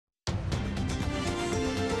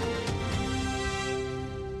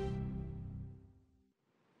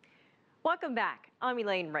Welcome back. I'm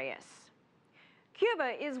Elaine Reyes.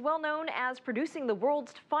 Cuba is well known as producing the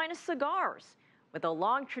world's finest cigars, with a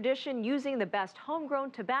long tradition using the best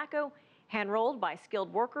homegrown tobacco hand-rolled by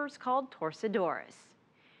skilled workers called torcedores.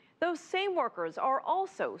 Those same workers are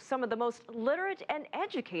also some of the most literate and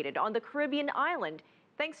educated on the Caribbean island,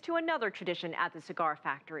 thanks to another tradition at the cigar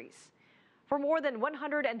factories. For more than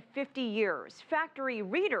 150 years, factory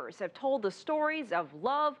readers have told the stories of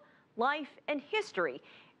love, life, and history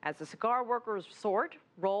as the cigar workers sort,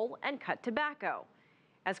 roll, and cut tobacco.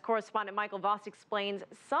 As correspondent Michael Voss explains,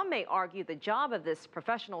 some may argue the job of this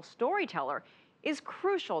professional storyteller is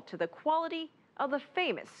crucial to the quality of the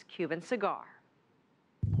famous Cuban cigar.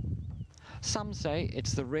 Some say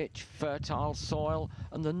it's the rich, fertile soil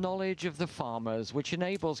and the knowledge of the farmers which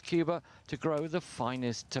enables Cuba to grow the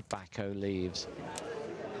finest tobacco leaves.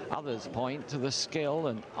 Others point to the skill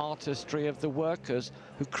and artistry of the workers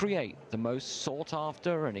who create the most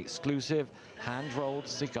sought-after and exclusive hand-rolled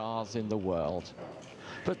cigars in the world.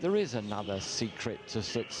 But there is another secret to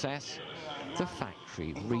success: the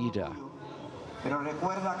factory reader.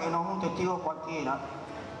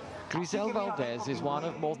 Grisel Valdez is one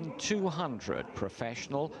of more than 200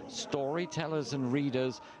 professional storytellers and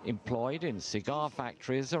readers employed in cigar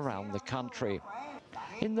factories around the country.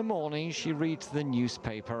 In the morning, she reads the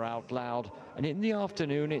newspaper out loud, and in the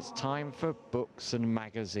afternoon, it's time for books and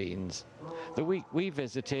magazines. The week we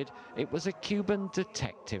visited, it was a Cuban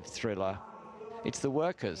detective thriller. It's the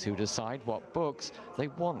workers who decide what books they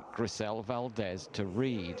want Grisel Valdez to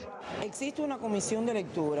read. Existe una comisión de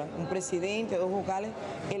lectura, un presidente, dos vocales,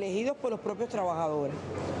 elegidos por los propios trabajadores.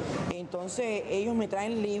 Entonces, ellos me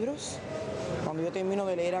traen libros, cuando yo termino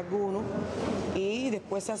de leer algunos, y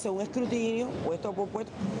después se hace un escrutinio, puesto por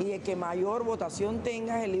puesto, y el que mayor votación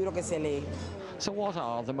tenga es el libro que se lee. So what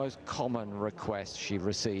are the most common requests she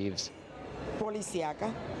receives? Policíaca,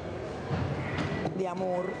 de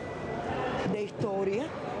amor, de historia,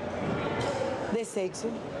 de sexo,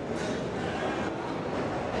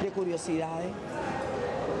 de curiosidades.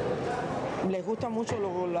 Les gusta mucho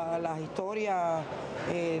las historias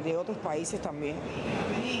de otros países también.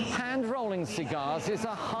 Hand-rolling cigars is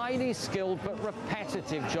a highly skilled but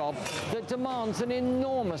repetitive job that demands an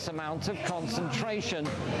enormous amount of concentration,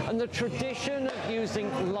 and the tradition of using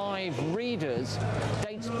live readers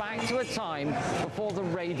dates back to a time before the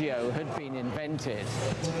radio had been invented.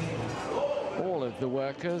 All of the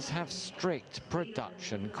workers have strict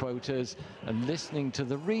production quotas, and listening to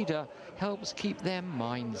the reader helps keep their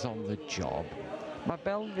minds on the job.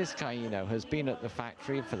 Mabel Vizcaíno has been at the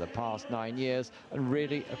factory for the past 9 years and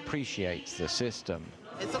really appreciates the system.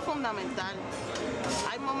 Eso es fundamental.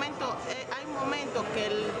 Hay momentos que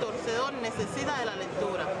el torcedor necesita de la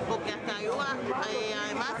lectura, porque hasta ayuda,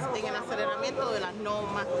 además, en el aceleramiento de las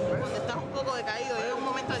normas. Cuando estás un poco decaído, llega un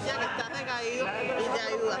momento allá que estás decaído y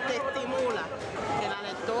te ayuda, te estimula. Que la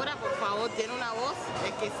lectora, por favor, tiene una voz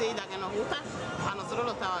exquisita que nos gusta a nosotros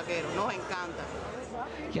los tabaqueros, nos encanta.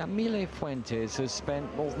 Yamile Fuentes has spent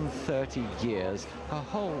more than 30 years, her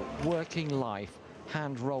whole working life,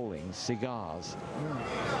 hand-rolling cigars.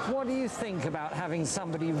 What do you think about having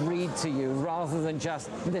somebody read to you rather than just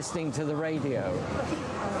listening to the radio?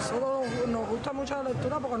 A nosotros nos gusta mucho la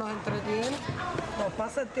lectura porque nos entretiene, nos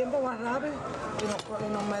pasa el tiempo más rápido y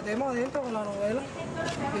nos metemos adentro con la novela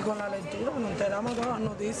y con la lectura, nos enteramos de todas las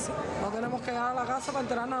noticias. No tenemos que llegar a la casa para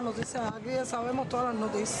enterarnos de las noticias, aquí ya sabemos todas las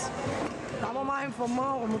noticias. Estamos más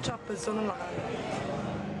informados con muchas personas en la calle.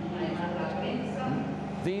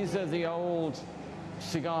 These are the old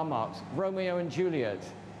cigar marks, Romeo and Juliet.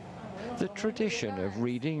 The tradition of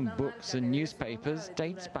reading books and newspapers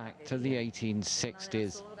dates back to the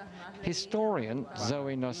 1860s. Historian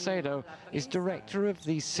Zoe Nocedo is director of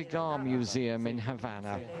the Cigar Museum in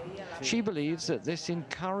Havana. She believes that this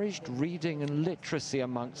encouraged reading and literacy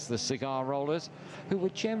amongst the cigar rollers, who were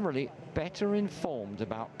generally better informed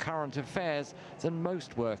about current affairs than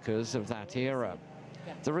most workers of that era.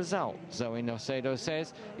 The result, Zoe Nocedo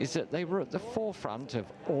says, is that they were at the forefront of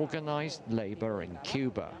organized labor in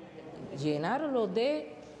Cuba. Llenarlo de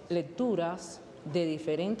lecturas de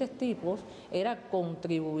diferentes tipos era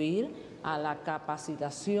contribuir a la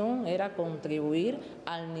capacitación, era contribuir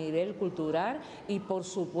al nivel cultural y, por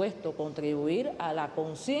supuesto, contribuir a la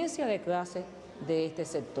conciencia de clase de este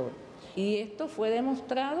sector. Y esto fue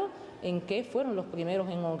demostrado en que fueron los primeros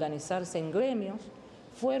en organizarse en gremios,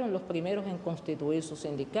 fueron los primeros en constituir su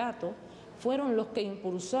sindicato, fueron los que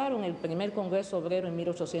impulsaron el primer Congreso Obrero en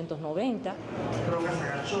 1890.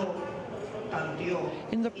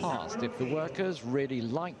 In the past, if the workers really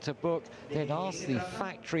liked a book, they'd ask the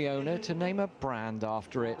factory owner to name a brand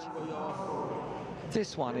after it.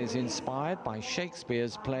 This one is inspired by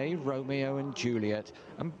Shakespeare's play Romeo and Juliet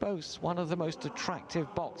and boasts one of the most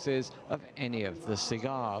attractive boxes of any of the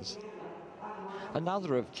cigars.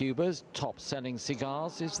 Another of Cuba's top-selling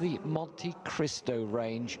cigars is the Monte Cristo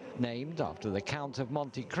range, named after the Count of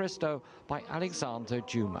Monte Cristo by Alexander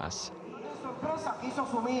Dumas.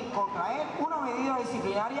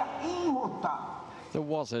 There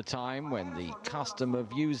was a time when the custom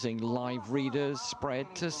of using live readers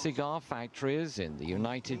spread to cigar factories in the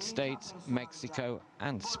United States, Mexico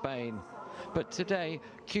and Spain. But today,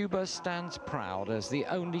 Cuba stands proud as the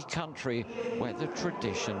only country where the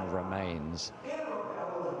tradition remains.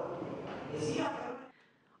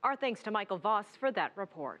 Our thanks to Michael Voss for that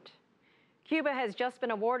report. Cuba has just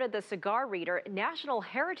been awarded the cigar reader National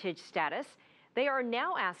Heritage status. They are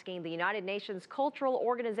now asking the United Nations Cultural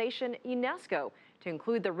Organization, UNESCO, to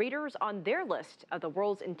include the readers on their list of the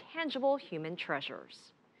world's intangible human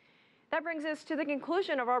treasures. That brings us to the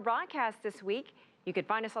conclusion of our broadcast this week. You can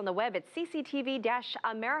find us on the web at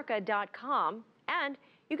cctv-america.com, and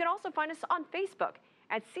you can also find us on Facebook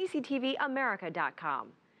at cctvamerica.com.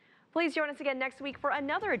 Please join us again next week for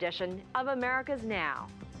another edition of America's Now.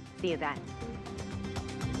 See you then.